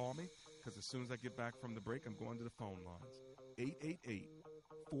time to call me, because as soon as I get back from the break, I'm going to the phone lines.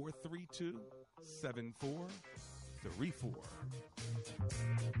 888-432-7434.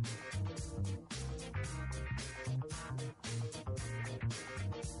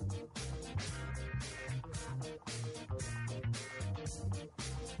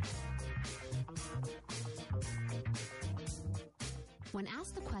 When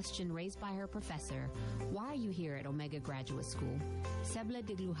asked the question raised by her professor, why are you here at Omega Graduate School? Sebla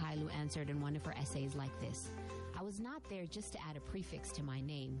Digluhailu answered in one of her essays like this: I was not there just to add a prefix to my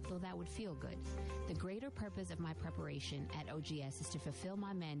name, though that would feel good. The greater purpose of my preparation at OGS is to fulfill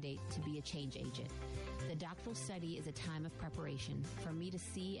my mandate to be a change agent. The doctoral study is a time of preparation for me to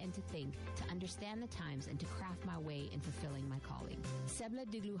see and to think, to understand the times, and to craft my way in fulfilling my calling. Sebla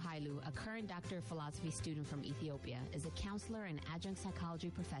Digluhailu, a current Doctor of Philosophy student from Ethiopia, is a counselor and adjunct psychology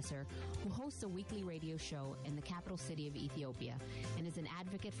professor who hosts a weekly radio show in the capital city of Ethiopia and is an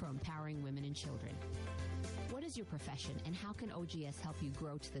advocate for empowering women and children. What is your profession, and how can OGS help you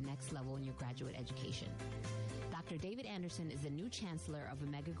grow to the next level in your graduate education? Dr. David Anderson is the new chancellor of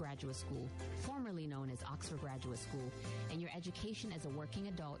Omega Graduate School, formerly known as Oxford Graduate School, and your education as a working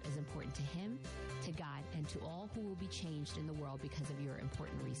adult is important to him, to God, and to all who will be changed in the world because of your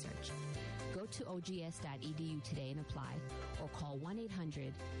important research. Go to ogs.edu today and apply, or call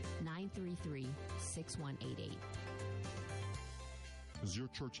 1-800-933-6188. Does your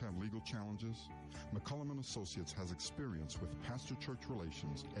church have legal challenges? McCullum & Associates has experience with pastor-church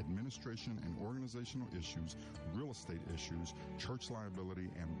relations, administration and organizational issues, real estate issues, church liability,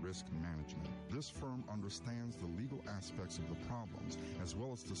 and risk management. This firm understands the legal aspects of the problems as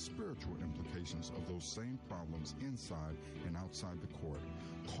well as the spiritual implications of those same problems inside and outside the court.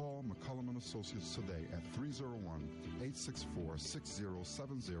 Call McCullum & Associates today at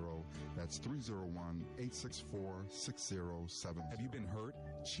 301-864-6070. That's 301-864-6070. Have you been hurt,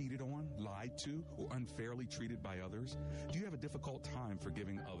 cheated on, lied to, or unfairly treated by others? Do you have a difficult time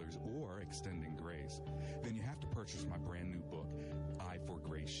forgiving others or extending grace? Then you have to purchase my brand new book, I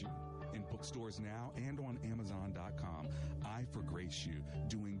Forgrace You. In bookstores now and on Amazon.com, I Forgrace You,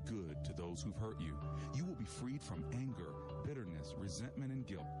 doing good to those who've hurt you. You will be freed from anger, bitterness, resentment, and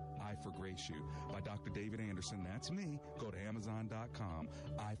guilt. I Forgrace You by Dr. David Anderson. That's me. Go to Amazon.com.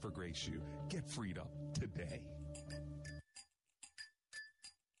 I Forgrace You. Get freed up today.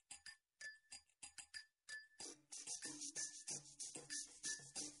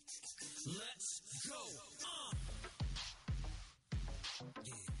 Let's go.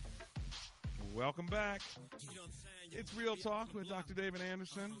 Welcome back. It's Real Talk with Dr. David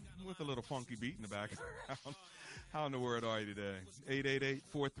Anderson with a little funky beat in the background. How in the world are you today?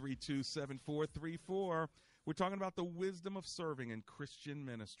 888-432-7434. We're talking about the wisdom of serving in Christian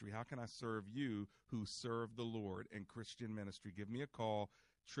ministry. How can I serve you who serve the Lord in Christian ministry? Give me a call,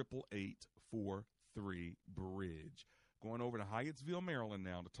 888-43-BRIDGE. Going over to Hyattsville, Maryland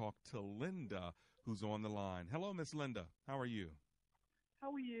now to talk to Linda, who's on the line. Hello, Miss Linda. How are you? How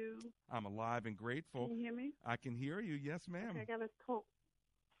are you? I'm alive and grateful. Can you hear me? I can hear you. Yes, ma'am. Okay, I got to talk.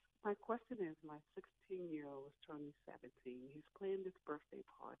 My question is, my 16-year-old is turning 17. He's planning this birthday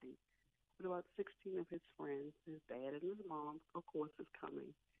party with about 16 of his friends. His dad and his mom, of course, is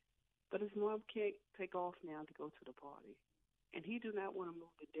coming. But his mom can't take off now to go to the party. And he do not want to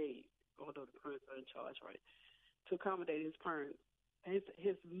move the date, although the parents are in charge, right, to accommodate his parents, his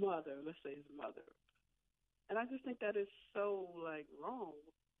mother, let's say his mother. And I just think that is so, wrong.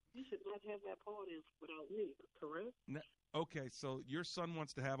 You should not have that party without me, correct? Okay, so your son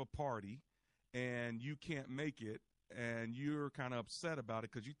wants to have a party, and you can't make it, and you're kind of upset about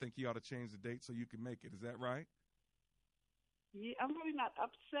it because you think you ought to change the date so you can make it. Is that right? Yeah, I'm really not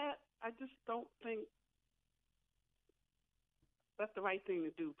upset. I just don't think that's the right thing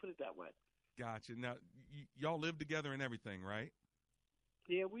to do, put it that way. Gotcha. Now, y'all live together and everything, right?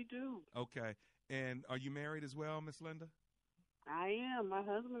 Yeah, we do. Okay. And are you married as well, Miss Linda? I am. My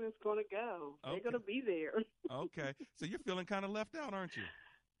husband is going to go. Okay. They're going to be there. Okay. So you're feeling kind of left out, aren't you?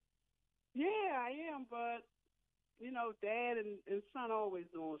 Yeah, I am. But, dad and son always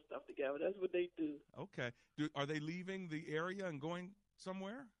doing stuff together. That's what they do. Okay. Are they leaving the area and going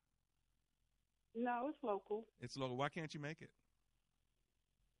somewhere? No, it's local. It's local. Why can't you make it?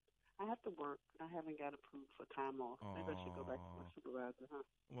 I have to work. I haven't got approved for time off. Maybe I should go back to my supervisor, huh?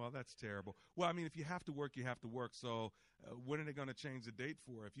 Well, that's terrible. Well, I mean, if you have to work, you have to work. So when are they going to change the date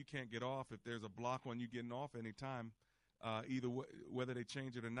for? If you can't get off, if there's a block on you getting off anytime, whether they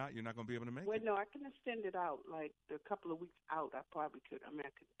change it or not, you're not going to be able to make it. Well, no, I can extend it out, like a couple of weeks out. I probably could. I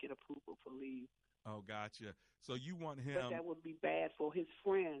could get approval for leave. Oh, gotcha. So you want him. But that would be bad for his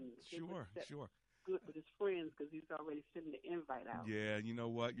friends. Sure. Good with his friends because he's already sending the invite out. Yeah, you know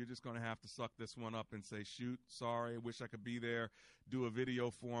what? You're just going to have to suck this one up and say, shoot, sorry, wish I could be there, do a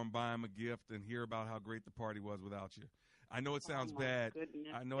video for him, buy him a gift, and hear about how great the party was without you. I know it sounds bad.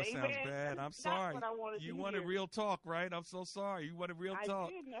 Goodness. I know it sounds bad. I'm sorry. You wanted real talk, right? I'm so sorry. You wanted real talk.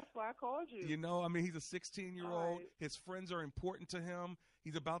 I did, and that's why I called you. I mean, he's a 16-year-old. Right. His friends are important to him.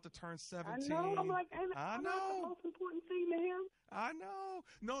 He's about to turn 17. I know. I'm like, I'm not the most important thing to him. I know.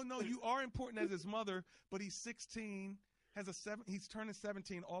 No, you are important as his mother, but he's 16, he's turning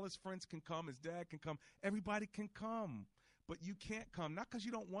 17. All his friends can come. His dad can come. Everybody can come. But you can't come, not because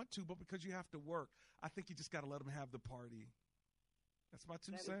you don't want to, but because you have to work. I think you just got to let him have the party. That's my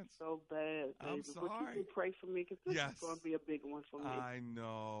 2 cents. Is so bad, baby. I'm sorry. But you can pray for me because this is going to be a big one for me. I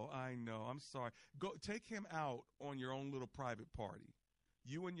know. I'm sorry. Go take him out on your own little private party.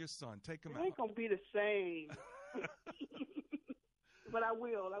 You and your son. Take him out. It ain't going to be the same. But I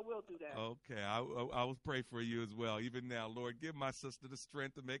will do that. Okay, I will pray for you as well. Even now, Lord, give my sister the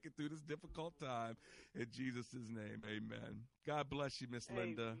strength to make it through this difficult time. In Jesus' name, amen. God bless you, Miss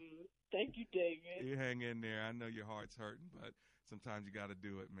Linda. Thank you, David. You hang in there. I know your heart's hurting, but sometimes you got to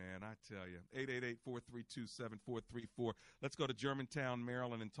do it, man. I tell you. 888-432-7434. Let's go to Germantown,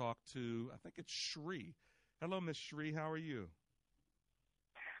 Maryland, and talk to, I think it's Shri. Hello, Miss Shri. How are you?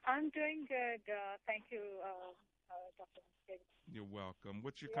 I'm doing good. Thank you, Dr. David. You're welcome.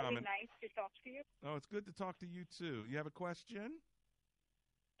 What's your really comment? Nice to talk to you. Oh, it's good to talk to you, too. You have a question?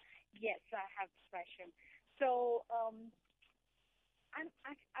 Yes, I have a question. So I'm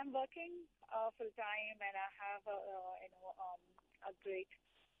working full time, and I have a great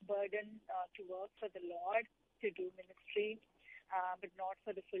burden to work for the Lord, to do ministry, but not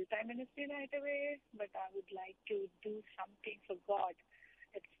for the full time ministry right away. But I would like to do something for God.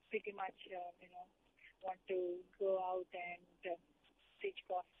 It's pretty much want to go out and preach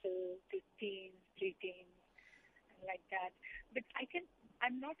gospel to teens, preteens, and like that. But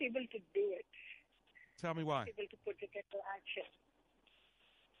I'm not able to do it. Tell me why. I'm not able to put it into action.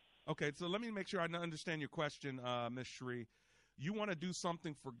 Okay, so let me make sure I understand your question, Ms. Shri. You want to do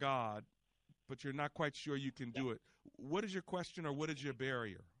something for God, but you're not quite sure you can do it. What is your question, or what is your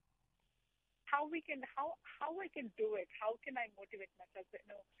barrier? How I can do it? How can I motivate myself?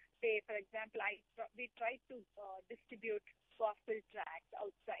 Say, for example, we tried to distribute gospel tracts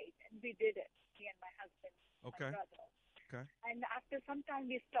outside, and we did it, me and my husband, my brother. Okay. And after some time,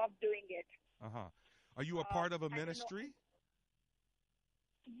 we stopped doing it. Are you a part of a ministry?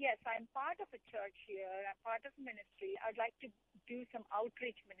 Yes, I'm part of a church here. I'm part of a ministry. I'd like to do some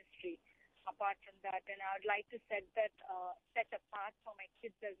outreach ministry apart from that, and I'd like to set a path for my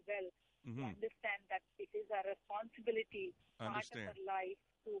kids as well. To understand that it is our responsibility, part of our life,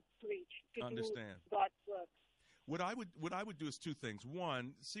 to preach, to do God's work. What I would do is two things.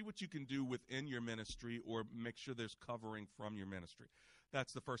 One, see what you can do within your ministry, or make sure there's covering from your ministry.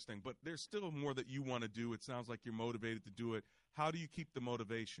 That's the first thing. But there's still more that you want to do. It sounds like you're motivated to do it. How do you keep the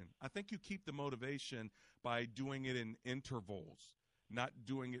motivation? I think you keep the motivation by doing it in intervals, not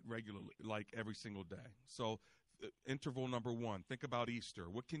doing it regularly, like every single day. So interval number one, think about Easter.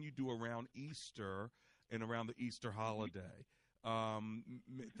 What can you do around Easter and around the Easter holiday?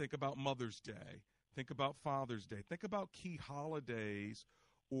 Think about Mother's Day. Think about Father's Day. Think about key holidays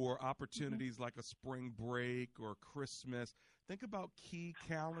or opportunities like a spring break or Christmas. Think about key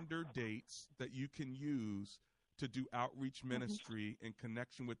calendar dates that you can use to do outreach ministry in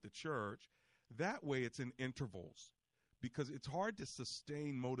connection with the church. That way it's in intervals, because it's hard to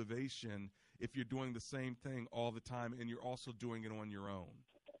sustain motivation if you're doing the same thing all the time and you're also doing it on your own.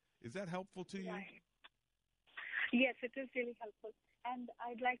 Is that helpful to you? Right. Yes, it is really helpful. And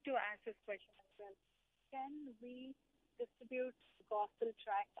I'd like to ask this question as well. Can we distribute gospel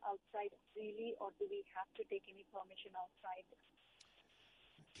tracts outside freely, or do we have to take any permission outside?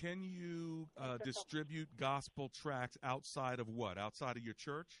 Can you distribute gospel tracts outside of what? Outside of your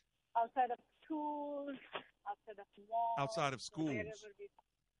church? Outside of schools, outside of malls. Outside of schools.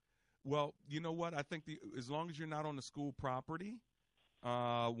 Well, you know what? I think as long as you're not on the school property,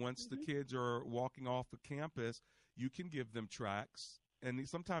 once the kids are walking off the campus, you can give them tracts. And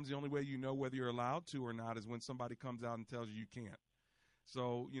sometimes the only way you know whether you're allowed to or not is when somebody comes out and tells you can't.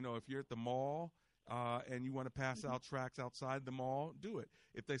 So, if you're at the mall and you want to pass out tracts outside the mall, do it.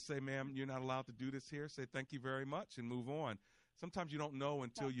 If they say, ma'am, you're not allowed to do this here, say thank you very much and move on. Sometimes you don't know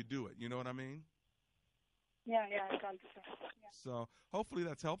until you do it. You know what I mean? Yeah, I understand. Yeah. So hopefully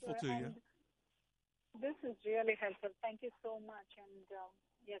that's helpful to you. This is really helpful. Thank you so much. And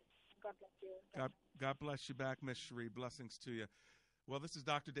yes, God bless you. God bless you back, Ms. Cherie. Blessings to you. Well, this is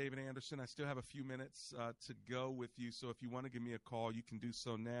Dr. David Anderson. I still have a few minutes to go with you, so if you want to give me a call, you can do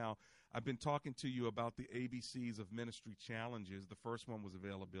so now. I've been talking to you about the ABCs of ministry challenges. The first one was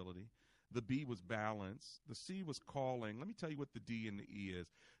availability. The B was balance. The C was calling. Let me tell you what the D and the E is.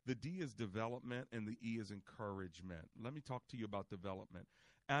 The D is development, and the E is encouragement. Let me talk to you about development.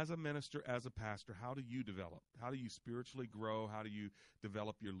 As a minister, as a pastor, how do you develop? How do you spiritually grow? How do you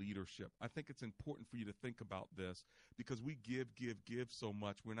develop your leadership? I think it's important for you to think about this because we give so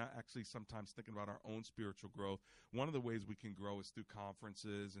much. We're not actually sometimes thinking about our own spiritual growth. One of the ways we can grow is through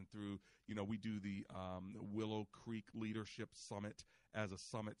conferences and through, we do the Willow Creek Leadership Summit as a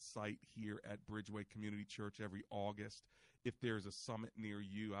summit site here at Bridgeway Community Church every August. If there's a summit near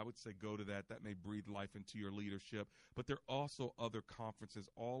you, I would say go to that. That may breathe life into your leadership. But there are also other conferences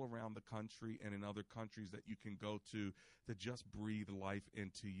all around the country and in other countries that you can go to that just breathe life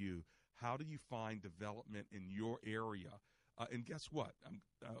into you. How do you find development in your area? And guess what?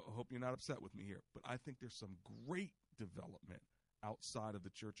 I hope you're not upset with me here, but I think there's some great development outside of the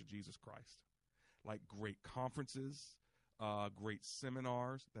Church of Jesus Christ, like great conferences, great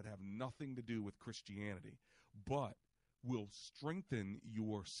seminars that have nothing to do with Christianity, but will strengthen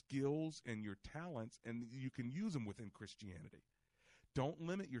your skills and your talents, and you can use them within Christianity. Don't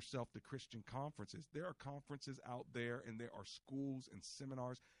limit yourself to Christian conferences. There are conferences out there, and there are schools and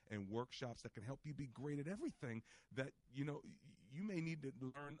seminars and workshops that can help you be great at everything that, you may need to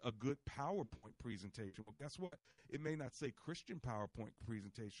learn a good PowerPoint presentation. Well, guess what? It may not say Christian PowerPoint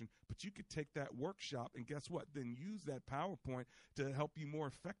presentation, but you could take that workshop and guess what? Then use that PowerPoint to help you more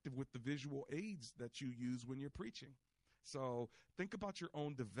effective with the visual aids that you use when you're preaching. So think about your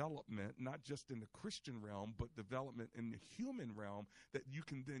own development, not just in the Christian realm, but development in the human realm that you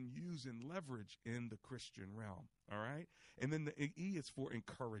can then use and leverage in the Christian realm. All right? And then the E is for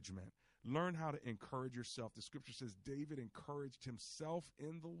encouragement. Learn how to encourage yourself. The scripture says David encouraged himself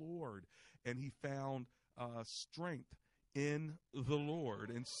in the Lord, and he found strength in the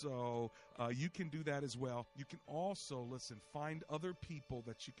Lord. And so you can do that as well. You can also, find other people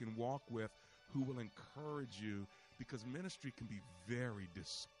that you can walk with who will encourage you, because ministry can be very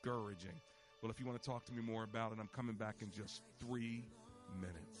discouraging. Well, if you want to talk to me more about it, I'm coming back in just 3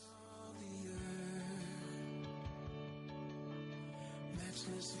 minutes.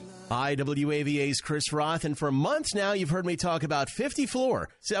 Hi, WAVA's Chris Roth, and for months now you've heard me talk about 50 Floor.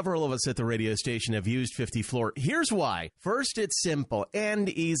 Several of us at the radio station have used 50 Floor. Here's why. First, it's simple and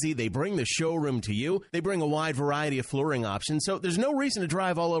easy. They bring the showroom to you. They bring a wide variety of flooring options, so there's no reason to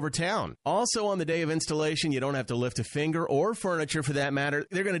drive all over town. Also, on the day of installation, you don't have to lift a finger or furniture for that matter.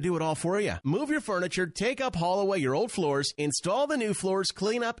 They're going to do it all for you. Move your furniture, take up, haul away your old floors, install the new floors,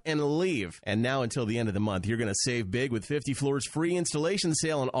 clean up, and leave. And now until the end of the month, you're going to save big with 50 Floor's free installation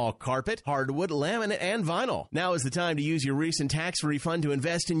sale on all carpet, hardwood, laminate, and vinyl. Now is the time to use your recent tax refund to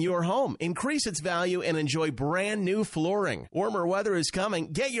invest in your home, increase its value, and enjoy brand new flooring. Warmer weather is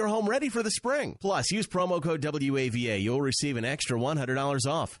coming. Get your home ready for the spring. Plus, use promo code WAVA. You'll receive an extra $100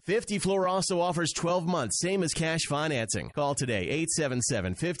 off. 50 Floor also offers 12 months, same as cash financing. Call today,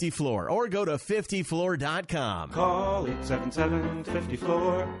 877-50-FLOOR, or go to 50floor.com. Call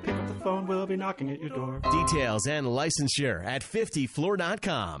 877-50-FLOOR. Pick up the phone, we'll be knocking at your door. Details and licensure at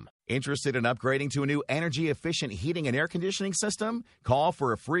 50floor.com. Interested in upgrading to a new energy-efficient heating and air conditioning system? Call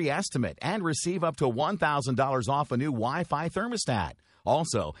for a free estimate and receive up to $1,000 off a new Wi-Fi thermostat.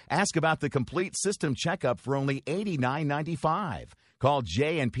 Also, ask about the complete system checkup for only $89.95. Call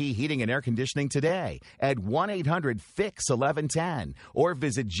J&P Heating and Air Conditioning today at 1-800-FIX-1110 or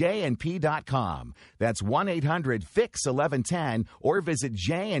visit jnp.com. That's 1-800-FIX-1110 or visit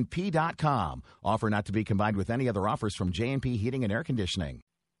jnp.com. Offer not to be combined with any other offers from J&P Heating and Air Conditioning.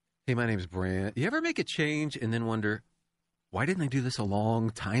 Hey, my name's Brant. You ever make a change and then wonder, why didn't I do this a long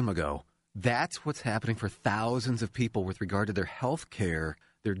time ago? That's what's happening for thousands of people with regard to their health care.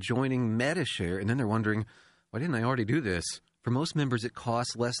 They're joining Medi-Share, and then they're wondering, why didn't I already do this? For most members, it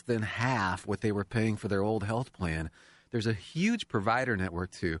costs less than half what they were paying for their old health plan. There's a huge provider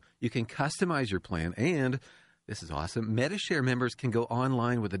network, too. You can customize your plan, and this is awesome, Medi-Share members can go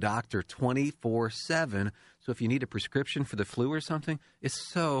online with a doctor 24/7. So if you need a prescription for the flu or something,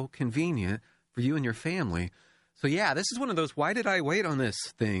 it's so convenient for you and your family. So, yeah, this is one of those why did I wait on this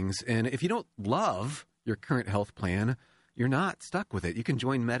things. And if you don't love your current health plan, you're not stuck with it. You can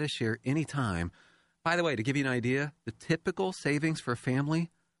join Medi-Share anytime. By the way, to give you an idea, the typical savings for a family,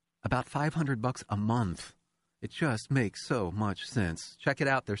 about $500 a month. It just makes so much sense. Check it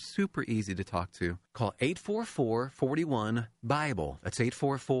out. They're super easy to talk to. Call 844-41-BIBLE. That's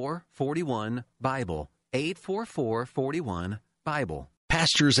 844-41-BIBLE. 844-41-BIBLE.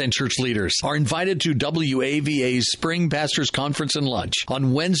 Pastors and church leaders are invited to WAVA's Spring Pastors Conference and Lunch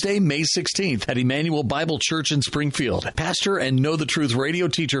on Wednesday, May 16th at Emmanuel Bible Church in Springfield. Pastor and Know the Truth radio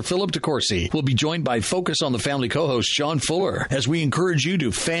teacher Philip DeCourcy will be joined by Focus on the Family co-host John Fuller as we encourage you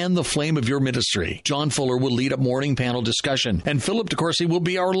to fan the flame of your ministry. John Fuller will lead a morning panel discussion, and Philip DeCourcy will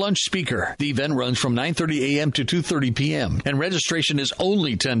be our lunch speaker. The event runs from 9:30 a.m. to 2:30 p.m., and registration is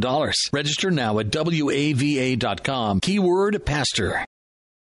only $10. Register now at WAVA.com. Keyword Pastor.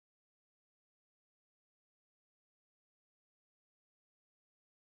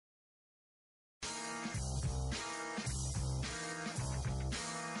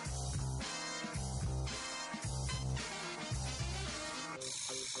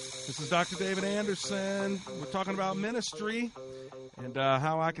 This is Dr. David Anderson. We're talking about ministry and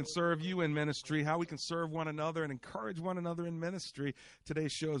how I can serve you in ministry, how we can serve one another and encourage one another in ministry.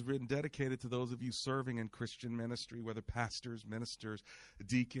 Today's show has been dedicated to those of you serving in Christian ministry, whether pastors, ministers,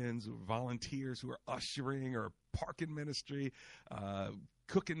 deacons, volunteers who are ushering or parking ministry,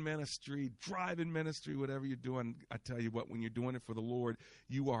 cooking ministry, driving ministry, whatever you're doing. I tell you what, when you're doing it for the Lord,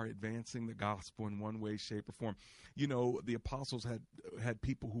 you are advancing the gospel in one way, shape, or form. You know, the apostles had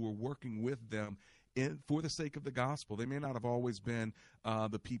people who were working with them for the sake of the gospel. They may not have always been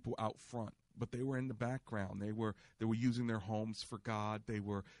the people out front, but they were in the background. They were using their homes for God. They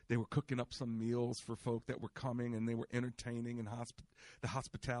were cooking up some meals for folk that were coming, and they were entertaining, and the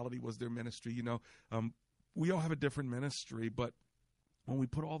hospitality was their ministry. You know, we all have a different ministry, but when we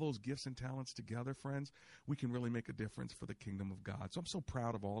put all those gifts and talents together, friends, we can really make a difference for the kingdom of God. So I'm so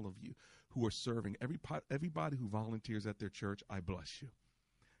proud of all of you who are serving. Everybody who volunteers at their church, I bless you.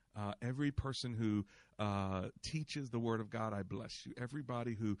 Every person who teaches the Word of God, I bless you.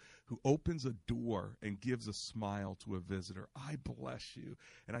 Everybody who opens a door and gives a smile to a visitor, I bless you.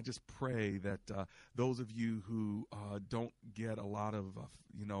 And I just pray that those of you who don't get a lot of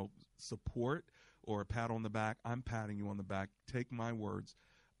support or a pat on the back, I'm patting you on the back. Take my words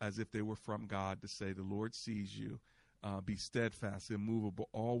as if they were from God to say, the Lord sees you. Be steadfast, immovable,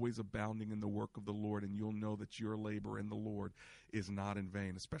 always abounding in the work of the Lord, and you'll know that your labor in the Lord is not in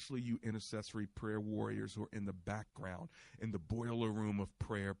vain, especially you intercessory prayer warriors who are in the background, in the boiler room of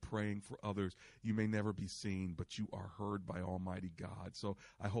prayer, praying for others. You may never be seen, but you are heard by Almighty God. So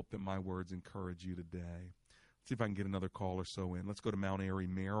I hope that my words encourage you today. See if I can get another call or so in. Let's go to Mount Airy,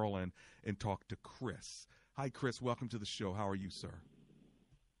 Maryland, and talk to Chris. Hi, Chris. Welcome to the show. How are you, sir?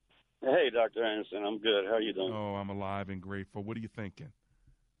 Hey, Dr. Anderson. I'm good. How are you doing? Oh, I'm alive and grateful. What are you thinking?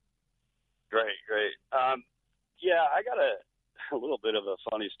 Great. Yeah, I got a little bit of a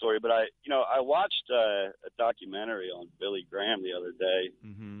funny story, but I watched a documentary on Billy Graham the other day,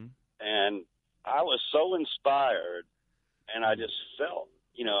 and I was so inspired, and I just felt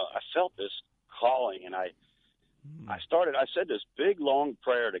this calling, and I said this big, long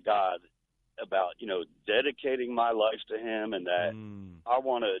prayer to God about, dedicating my life to him, and that I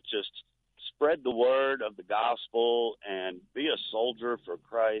want to just spread the word of the gospel and be a soldier for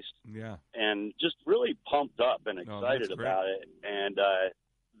Christ. Yeah. And just really pumped up and excited about it. And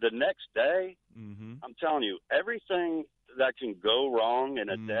the next day, I'm telling you, everything that can go wrong in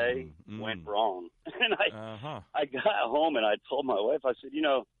a day went wrong. And I got home and I told my wife, I said,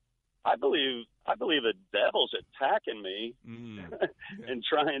 I believe the devil's attacking me and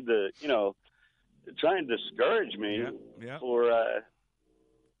trying to discourage me for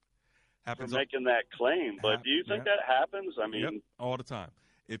making that claim. But do you think that happens? I mean, all the time.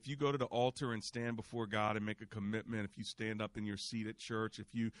 If you go to the altar and stand before God and make a commitment, if you stand up in your seat at church,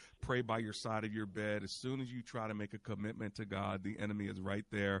 if you pray by your side of your bed, as soon as you try to make a commitment to God, the enemy is right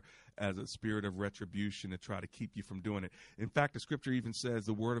there as a spirit of retribution to try to keep you from doing it. In fact, the scripture even says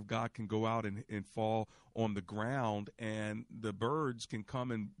the word of God can go out and fall on the ground, and the birds can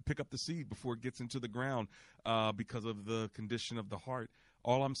come and pick up the seed before it gets into the ground because of the condition of the heart.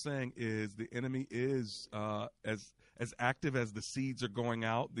 All I'm saying is the enemy is as active as the seeds are going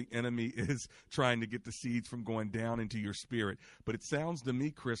out, the enemy is trying to get the seeds from going down into your spirit. But it sounds to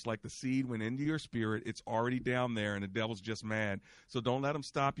me, Chris, like the seed went into your spirit. It's already down there, and the devil's just mad. So don't let him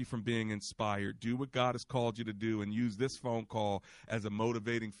stop you from being inspired. Do what God has called you to do, and use this phone call as a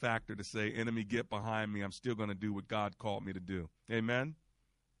motivating factor to say, enemy, get behind me. I'm still going to do what God called me to do. Amen?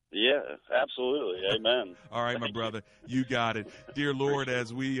 Yeah, absolutely. Amen. All right, my brother, you got it. Dear Lord,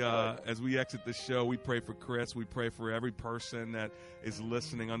 as we exit the show, we pray for Chris. We pray for every person that is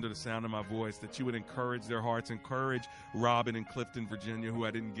listening under the sound of my voice, that you would encourage their hearts, encourage Robin in Clifton, Virginia, who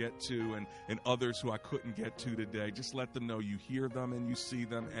I didn't get to, and others who I couldn't get to today. Just let them know you hear them and you see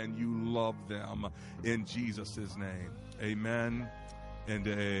them and you love them in Jesus' name. Amen and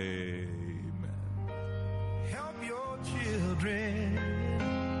amen. Help your children.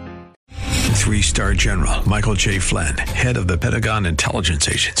 3-star General Michael J. Flynn, head of the Pentagon Intelligence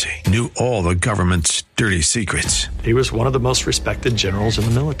Agency, knew all the government's dirty secrets. He was one of the most respected generals in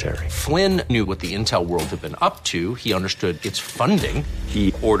the military. Flynn knew what the intel world had been up to. He understood its funding.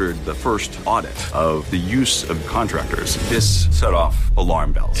 He ordered the first audit of the use of contractors. This set off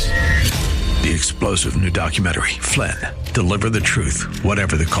alarm bells. The explosive new documentary, Flynn, Deliver the Truth,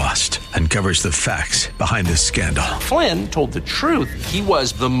 Whatever the Cost, uncovers the facts behind this scandal. Flynn told the truth. He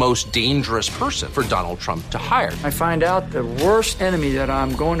was the most dangerous person for Donald Trump to hire. I find out the worst enemy that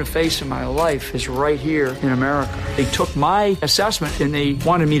I'm going to face in my life is right here in America. They took my assessment and they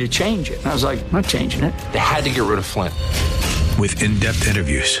wanted me to change it. And I was like, I'm not changing it. They had to get rid of Flynn. With in-depth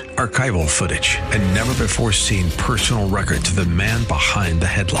interviews, archival footage, and never-before-seen personal records of the man behind the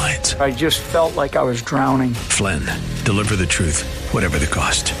headlines. I just felt like I was drowning. Flynn, Deliver the Truth, Whatever the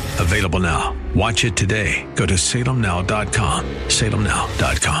Cost. Available now. Watch it today. Go to salemnow.com.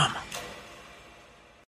 salemnow.com.